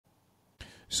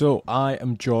So I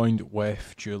am joined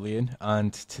with Julian,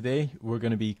 and today we're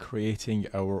going to be creating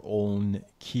our own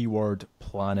keyword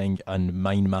planning and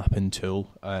mind mapping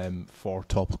tool for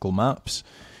topical maps.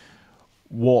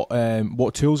 What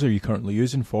tools are you currently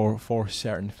using for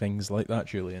certain things like that,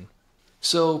 Julian?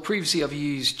 So previously I've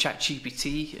used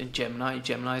ChatGPT and Gemini.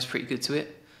 Gemini is pretty good to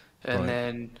it. And Right.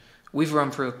 then we've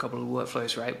run through a couple of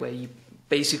workflows, right, where you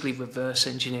basically reverse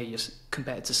engineer your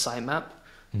compared to sitemap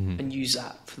Hmm. and use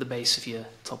that for the base of your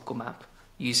topical map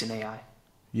using AI.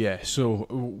 Yeah, so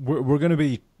we're going to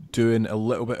be doing a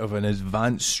little bit of an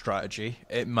advanced strategy.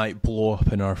 It might blow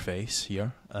up in our face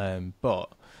here,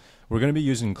 but we're going to be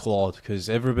using Claude because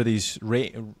everybody's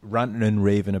ranting and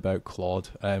raving about Claude.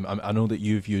 I know that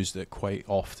you've used it quite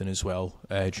often as well,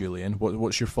 Julian.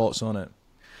 What's your thoughts on it?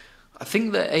 I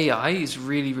think that AI is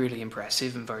really, really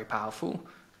impressive and very powerful.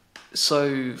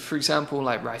 So, for example,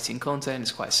 like writing content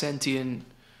is quite sentient.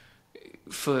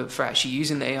 For actually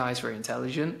using the AI is very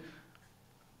intelligent.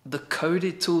 The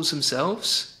coded tools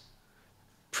themselves,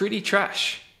 pretty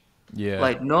trash. Yeah.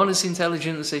 Like not as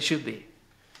intelligent as they should be.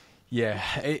 Yeah,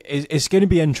 it's going to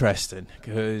be interesting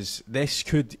because this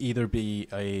could either be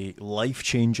a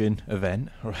life-changing event,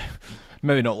 or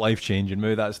maybe not life-changing.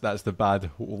 Maybe that's the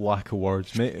bad lack of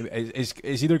words. It's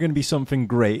either going to be something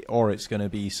great or it's going to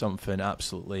be something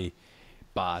absolutely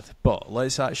bad. But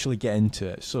let's actually get into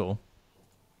it. So,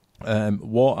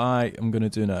 what I am going to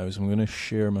do now is I'm going to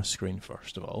share my screen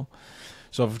first of all.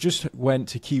 So I've just went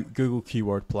to Google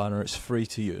Keyword Planner. It's free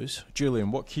to use. Julian,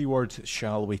 what keyword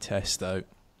shall we test out?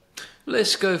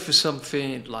 Let's go for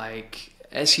something like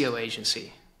SEO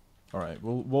agency. All right.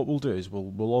 Well, what we'll do is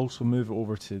we'll also move it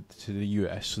over to the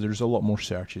US. So there's a lot more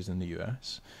searches in the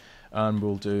US, and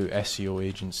we'll do SEO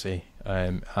agency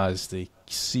as the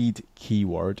seed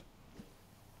keyword.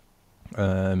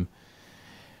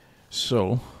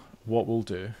 So what we'll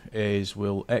do is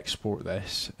we'll export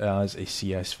this as a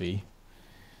CSV,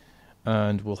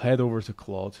 and we'll head over to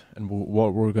Claude. And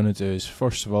what we're going to do is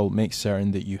first of all make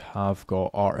certain that you have got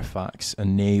artifacts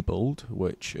enabled,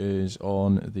 which is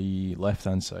on the left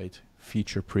hand side,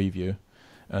 feature preview,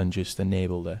 and just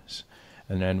enable this.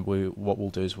 And then what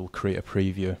we'll do is we'll create a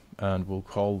preview, and we'll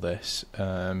call this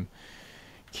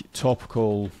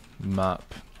topical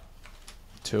map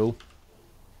tool.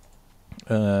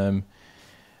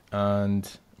 And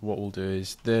what we'll do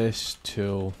is this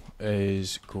tool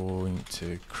is going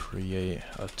to create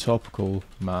a topical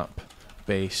map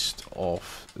based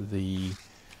off the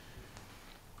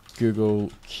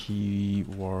Google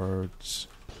Keywords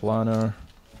Planner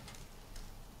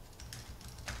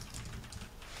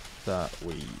that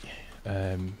we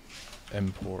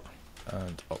import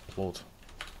and upload.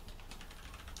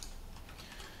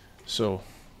 So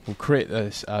we'll create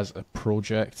this as a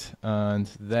project, and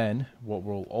then what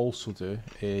we'll also do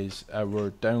is our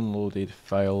downloaded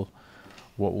file,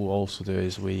 what we'll also do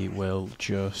is we will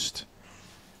just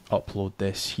upload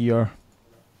this here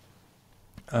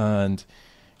and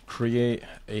create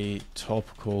a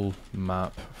topical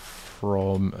map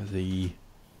from the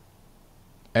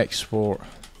export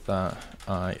that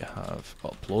I have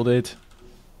uploaded.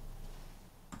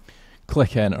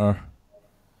 Click enter.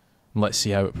 Let's see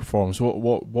how it performs.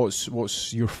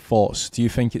 What's your thoughts? Do you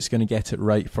think it's going to get it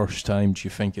right first time? Do you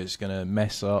think it's going to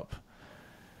mess up?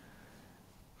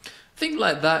 I think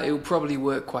like that it will probably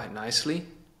work quite nicely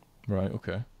Right.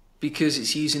 Okay. because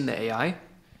it's using the AI.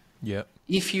 Yep.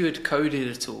 If you had coded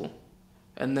a tool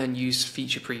and then used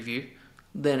feature preview,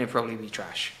 then it'd probably be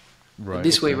trash. Right.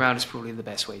 This way okay. around is probably the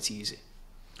best way to use it.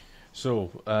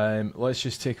 So let's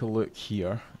just take a look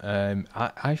here.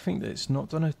 I think that it's not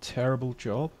done a terrible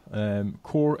job.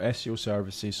 Core SEO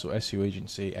services, so SEO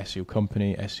agency, SEO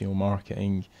company, SEO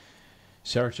marketing,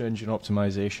 search engine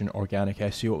optimization, organic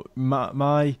SEO.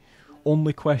 My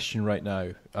only question right now,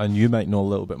 and you might know a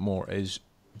little bit more, is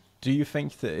do you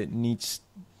think that it means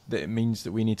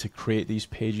that we need to create these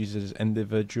pages as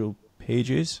individual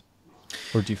pages,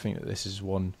 or do you think that this is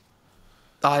one?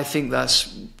 I think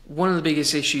that's one of the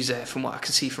biggest issues there from what I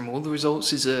can see from all the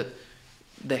results is that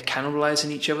they're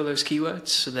cannibalizing each other, those keywords,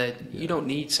 so that you don't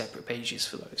need separate pages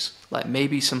for those. Like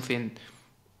maybe something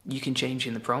you can change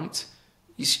in the prompt.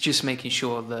 It's just making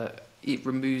sure that it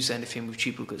removes anything with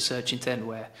duplicate search intent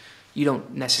where you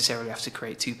don't necessarily have to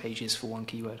create two pages for one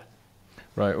keyword.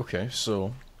 Right, okay,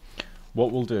 so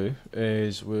what we'll do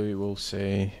is we will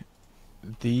say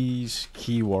these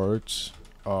keywords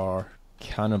are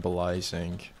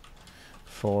cannibalizing.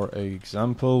 For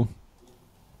example,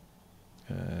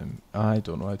 I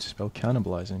don't know how to spell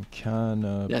cannibalizing.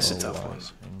 That's a tough one.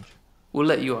 Cannibalizing. We'll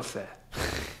let you off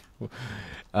there.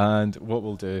 And what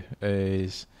we'll do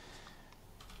is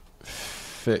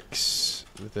fix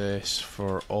this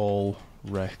for all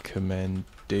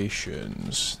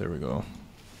recommendations. There we go.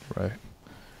 Right.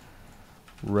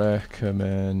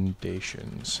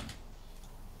 Recommendations.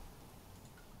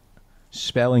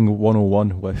 Spelling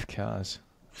 101 with Kaz.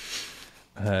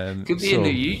 Could be a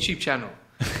new YouTube channel.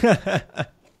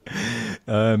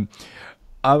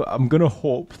 I'm going to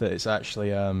hope that it's actually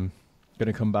going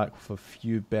to come back with a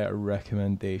few better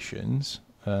recommendations.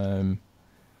 It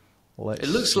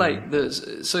looks like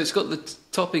so it's got the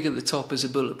topic at the top as a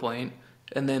bullet point,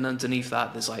 and then underneath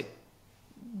that there's like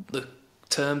the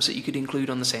terms that you could include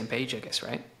on the same page, I guess,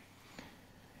 right?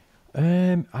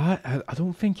 I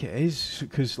don't think it is,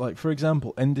 because, like, for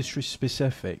example, industry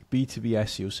specific B2B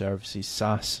SEO services,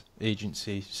 SaaS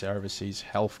agency services,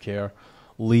 healthcare,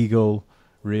 legal,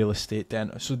 real estate,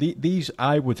 dental. So these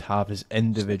I would have as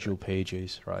individual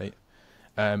pages, right?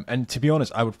 And to be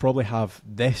honest, I would probably have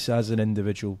this as an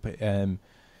individual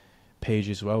page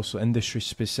as well. So industry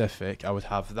specific, I would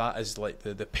have that as like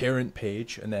the parent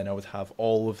page, and then I would have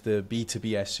all of the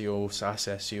B2B SEO, SaaS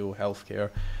SEO, healthcare,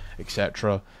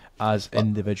 etc. as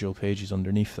individual pages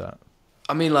underneath that.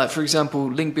 I mean, like, for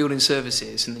example, link building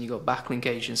services, and then you got backlink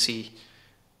agency,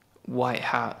 white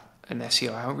hat, and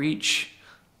SEO outreach.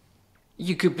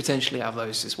 You could potentially have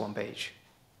those as one page.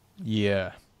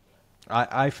 Yeah.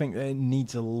 I think it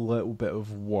needs a little bit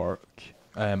of work.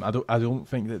 I don't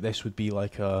think that this would be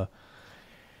like a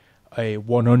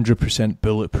 100%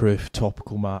 bulletproof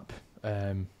topical map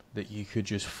that you could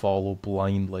just follow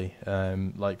blindly.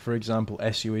 Like, for example,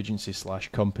 SEO agency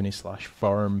 / company /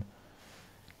 firm,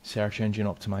 search engine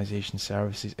optimization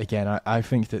services. Again, I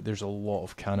think that there's a lot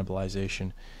of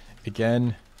cannibalization.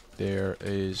 Again, there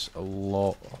is a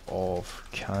lot of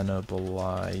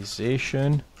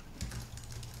cannibalization.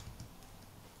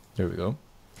 There we go.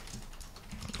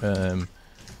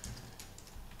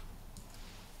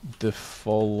 The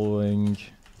following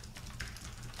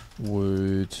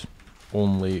would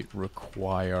only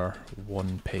require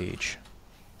one page.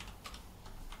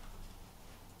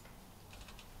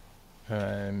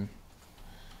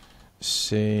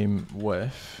 Same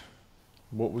with,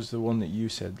 what was the one that you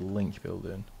said, link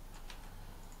building?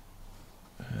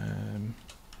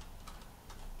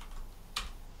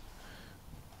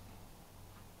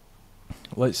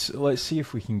 Let's see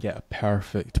if we can get a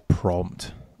perfect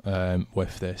prompt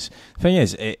with this. Thing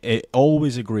is, it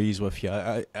always agrees with you.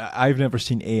 I've never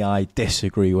seen AI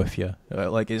disagree with you.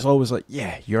 Like, it's always like,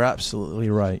 yeah, you're absolutely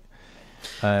right.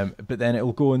 But then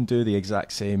it'll go and do the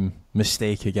exact same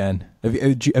mistake again.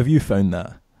 Have you found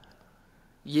that?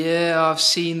 Yeah, I've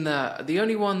seen that. The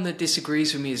only one that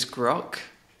disagrees with me is Grok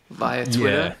via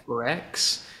Twitter or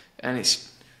X, and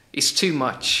it's too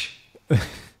much.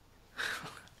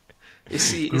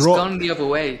 It's gone the other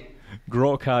way.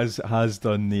 Grok has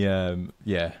done the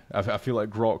I feel like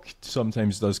Grok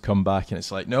sometimes does come back and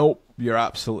it's like, nope, you're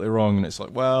absolutely wrong, and it's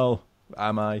like, well,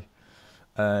 am I?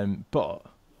 But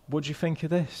what do you think of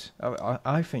this?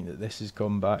 I think that this has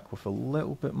gone back with a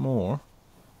little bit more.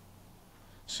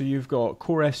 So you've got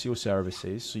core SEO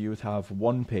services, so you would have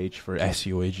one page for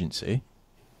SEO agency.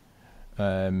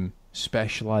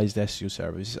 Specialized SEO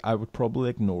services, I would probably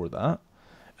ignore that.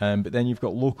 But then you've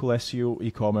got local SEO,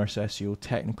 e-commerce SEO,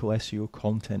 technical SEO,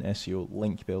 content SEO,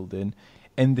 link building,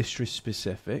 industry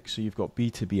specific. So you've got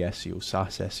B2B SEO,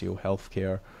 SaaS SEO,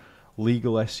 healthcare,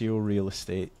 legal SEO, real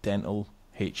estate, dental,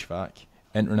 HVAC,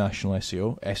 international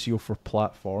SEO, SEO for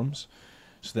platforms.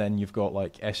 So then you've got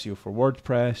like SEO for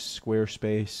WordPress,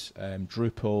 Squarespace,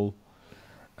 Drupal,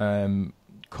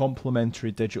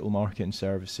 complementary digital marketing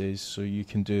services. So you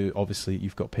can do, obviously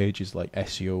you've got pages like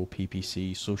SEO,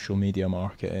 PPC, social media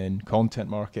marketing, content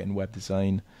marketing, web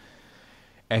design,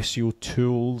 SEO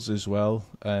tools as well.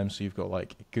 So you've got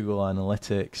like Google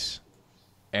Analytics,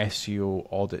 SEO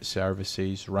audit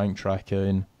services, rank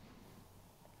tracking,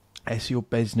 SEO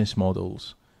business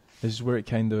models. This is where it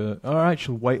kind of, or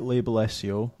actually white label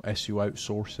SEO, SEO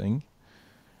outsourcing,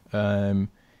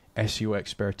 SEO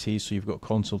expertise. So you've got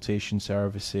consultation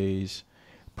services,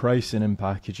 pricing and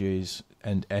packages,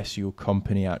 and SEO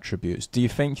company attributes. Do you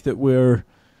think that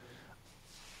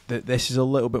this is a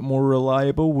little bit more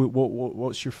reliable?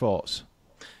 What's your thoughts?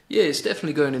 Yeah, it's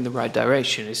definitely going in the right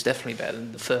direction. It's definitely better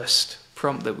than the first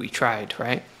prompt that we tried,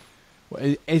 right?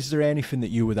 Is there anything that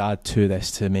you would add to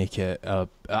this to make it?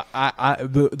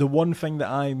 The one thing that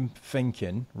I'm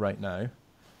thinking right now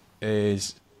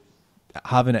is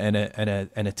having it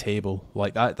in a table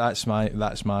like that. That's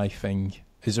my thing.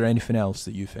 Is there anything else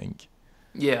that you think?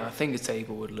 Yeah, I think a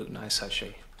table would look nice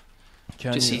actually.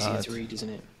 Just easier to read, isn't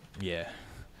it? Yeah.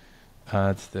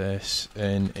 Add this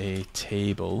in a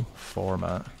table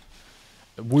format.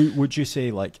 Would you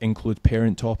say like include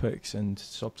parent topics and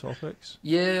subtopics?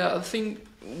 Yeah, I think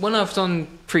when I've done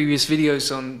previous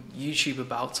videos on YouTube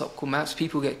about topical maps,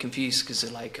 people get confused because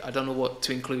they're like, I don't know what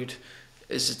to include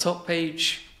as the top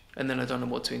page, and then I don't know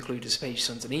what to include as pages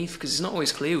underneath, because it's not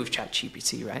always clear with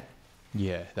ChatGPT, right?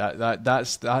 Yeah,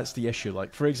 that's the issue.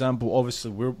 Like, for example,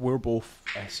 obviously we're both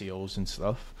SEOs and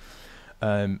stuff,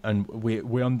 and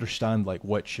we understand like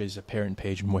which is a parent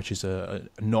page and which is a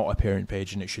not a parent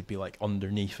page, and it should be like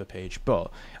underneath a page.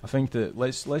 But I think that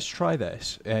let's try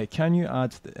this. Can you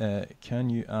add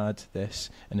this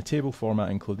in a table format,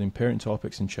 including parent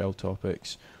topics and child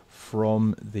topics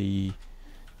from the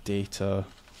data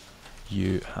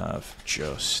you have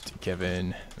just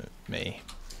given me?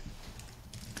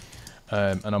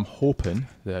 And I'm hoping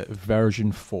that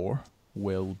version 4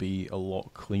 will be a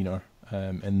lot cleaner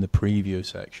in the preview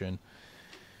section.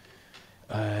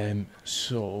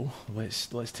 So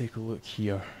let's take a look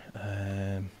here.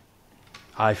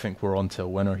 I think we're on to a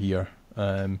winner here.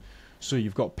 So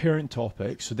you've got parent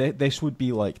topics. So this would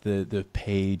be like the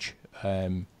page.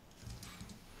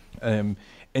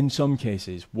 In some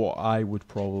cases, what I would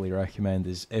probably recommend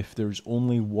is if there's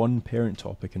only one parent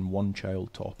topic and one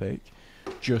child topic,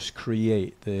 just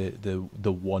create the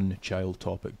one child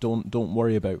topic. Don't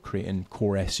worry about creating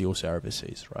core SEO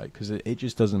services, right? Because it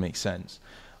just doesn't make sense.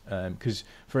 Because,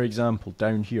 for example,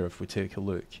 down here, if we take a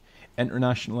look,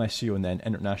 international SEO and then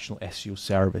international SEO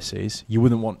services, you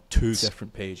wouldn't want two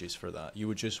different pages for that. You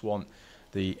would just want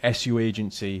the SEO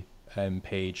agency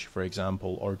page, for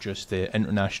example, or just the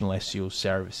international SEO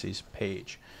services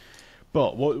page.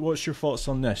 But what's your thoughts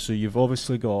on this? So you've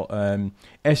obviously got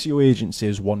SEO agency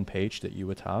as one page that you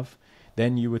would have.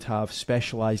 Then you would have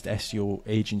specialized SEO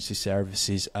agency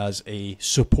services as a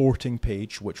supporting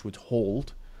page, which would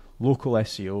hold local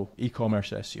SEO,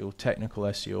 e-commerce SEO, technical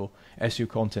SEO, SEO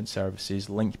content services,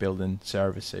 link building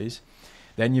services.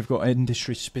 Then you've got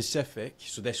industry specific.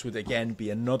 So this would again be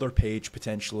another page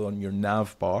potentially on your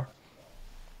nav bar.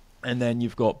 And then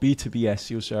you've got B2B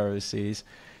SEO services,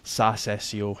 SaaS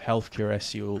SEO, healthcare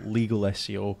SEO, legal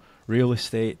SEO, real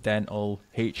estate, dental,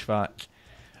 HVAC.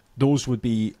 Those would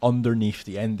be underneath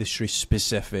the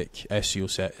industry-specific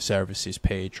SEO services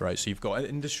page, right? So you've got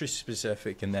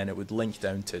industry-specific, and then it would link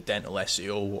down to dental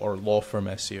SEO or law firm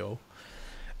SEO.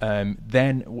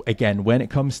 Then, again, when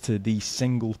it comes to these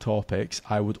single topics,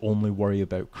 I would only worry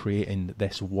about creating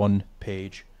this one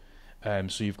page.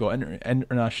 So you've got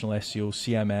international SEO,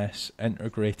 CMS,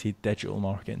 integrated digital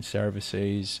marketing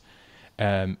services,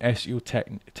 SEO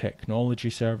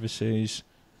technology services,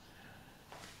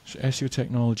 so SEO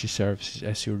technology services,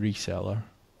 SEO reseller,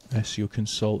 SEO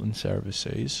consultant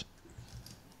services,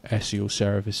 SEO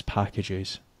service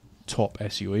packages, top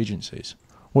SEO agencies.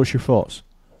 What's your thoughts?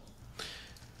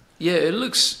 Yeah, it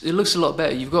looks a lot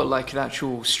better. You've got like an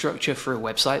actual structure for a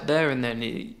website there, and then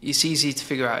it's easy to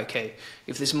figure out, okay,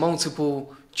 if there's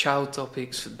multiple child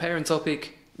topics for the parent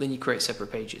topic, then you create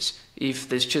separate pages. If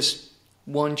there's just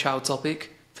one child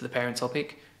topic for the parent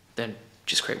topic, then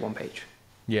just create one page.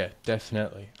 Yeah,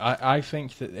 definitely. I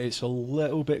think that it's a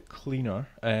little bit cleaner.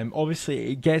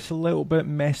 Obviously, it gets a little bit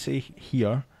messy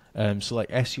here. So like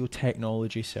SEO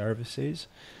technology services.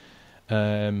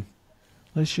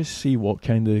 Let's just see what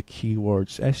kind of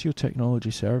keywords. SEO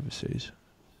technology services.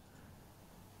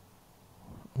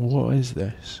 What is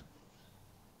this?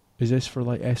 Is this for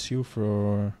like SEO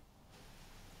for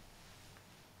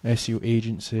SEO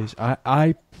agencies?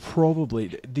 I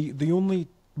probably the only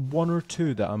one or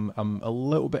two that I'm a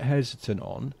little bit hesitant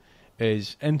on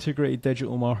is integrated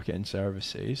digital marketing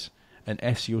services and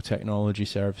SEO technology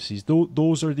services.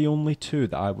 Those are the only two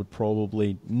that I would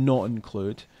probably not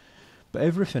include. But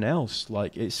everything else,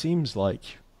 like, it seems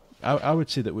like I would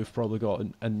say that we've probably got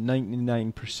a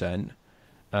 99%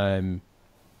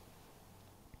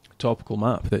 topical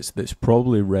map that's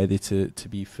probably ready to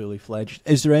be fully fledged.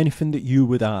 Is there anything that you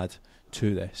would add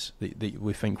to this that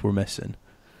we think we're missing?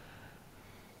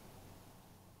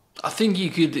 I think you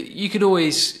could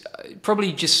always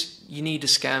probably just, you need a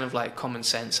scan of like common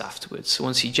sense afterwards. So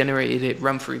once you generated it,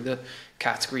 run through the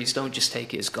categories. Don't just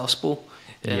take it as gospel.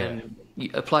 You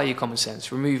apply your common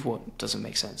sense. Remove what doesn't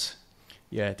make sense.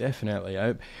 Yeah, definitely.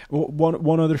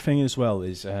 One other thing as well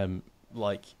is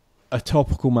like a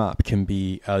topical map can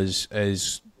be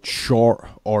as short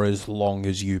or as long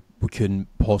as you can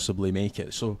possibly make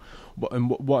it. So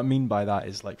what I mean by that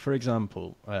is, like, for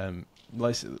example,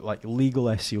 let's like legal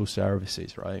SEO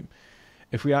services, right?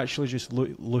 If we actually just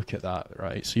look at that,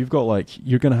 right? So you've got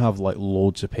you're going to have like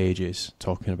loads of pages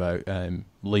talking about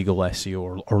legal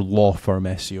SEO or law firm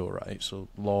SEO, right? So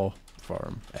law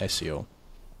firm SEO.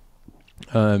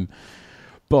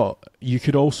 But you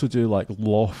could also do like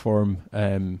law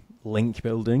firm link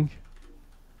building,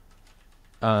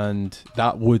 and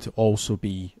that would also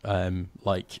be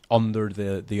like under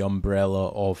the umbrella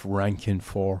of ranking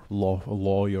for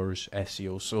lawyers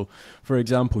SEO. So, for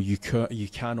example, you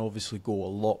can obviously go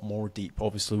a lot more deep.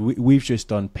 Obviously, we've just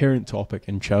done parent topic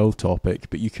and child topic,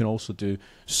 but you can also do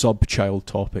sub-child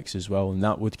topics as well, and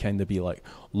that would kind of be like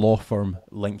law firm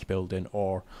link building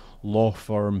or law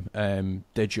firm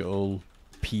digital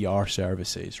PR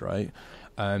services, right?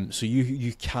 So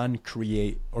you can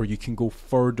create, or you can go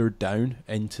further down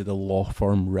into the law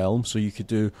firm realm. So you could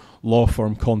do law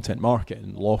firm content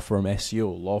marketing, law firm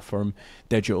SEO, law firm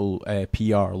digital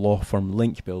PR, law firm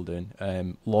link building,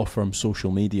 law firm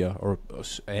social media, or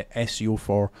SEO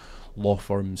for law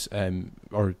firms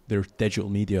or their digital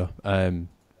media.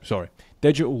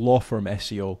 Digital law firm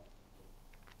SEO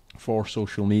for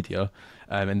social media.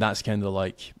 And that's kind of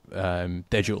like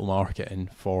digital marketing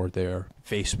for their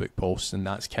Facebook posts, and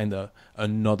that's kind of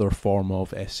another form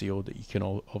of SEO that you can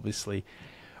obviously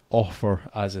offer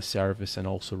as a service and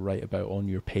also write about on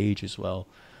your page as well.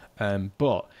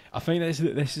 But I think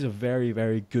this is a very,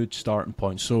 very good starting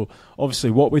point. So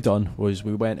obviously what we done was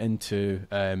we went into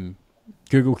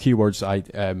Google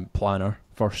Keywords Planner.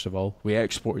 First of all, we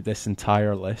exported this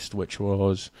entire list, which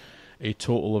was a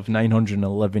total of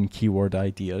 911 keyword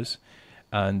ideas.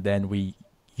 And then we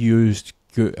used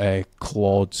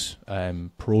Claude's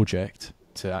project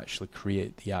to actually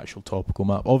create the actual topical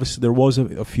map. Obviously, there was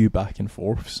a few back and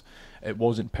forths. It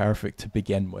wasn't perfect to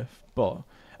begin with, but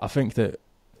I think that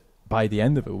by the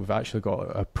end of it, we've actually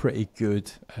got a pretty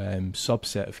good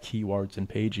subset of keywords and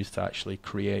pages to actually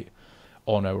create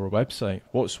on our website.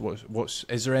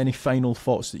 Is there any final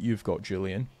thoughts that you've got,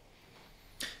 Julian?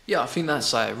 Yeah, I think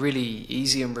that's like a really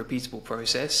easy and repeatable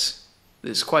process.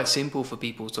 It's quite simple for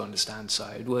people to understand, so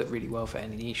it'd work really well for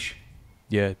any niche.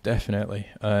 Yeah, definitely.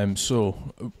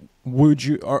 So,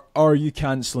 are you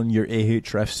cancelling your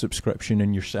Ahrefs subscription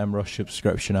and your SEMrush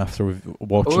subscription after we've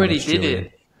watched? Already did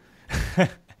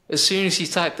it. As soon as you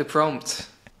type the prompt.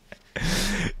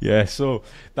 Yeah, so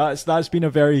that's been a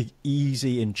very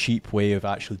easy and cheap way of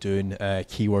actually doing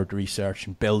keyword research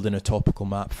and building a topical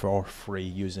map for free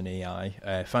using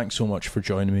AI. Thanks so much for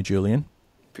joining me, Julian.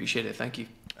 Appreciate it. Thank you.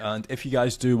 And if you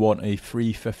guys do want a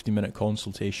free 50-minute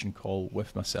consultation call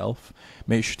with myself,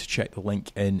 make sure to check the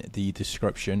link in the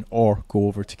description or go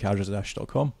over to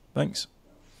kazadash.com. Thanks.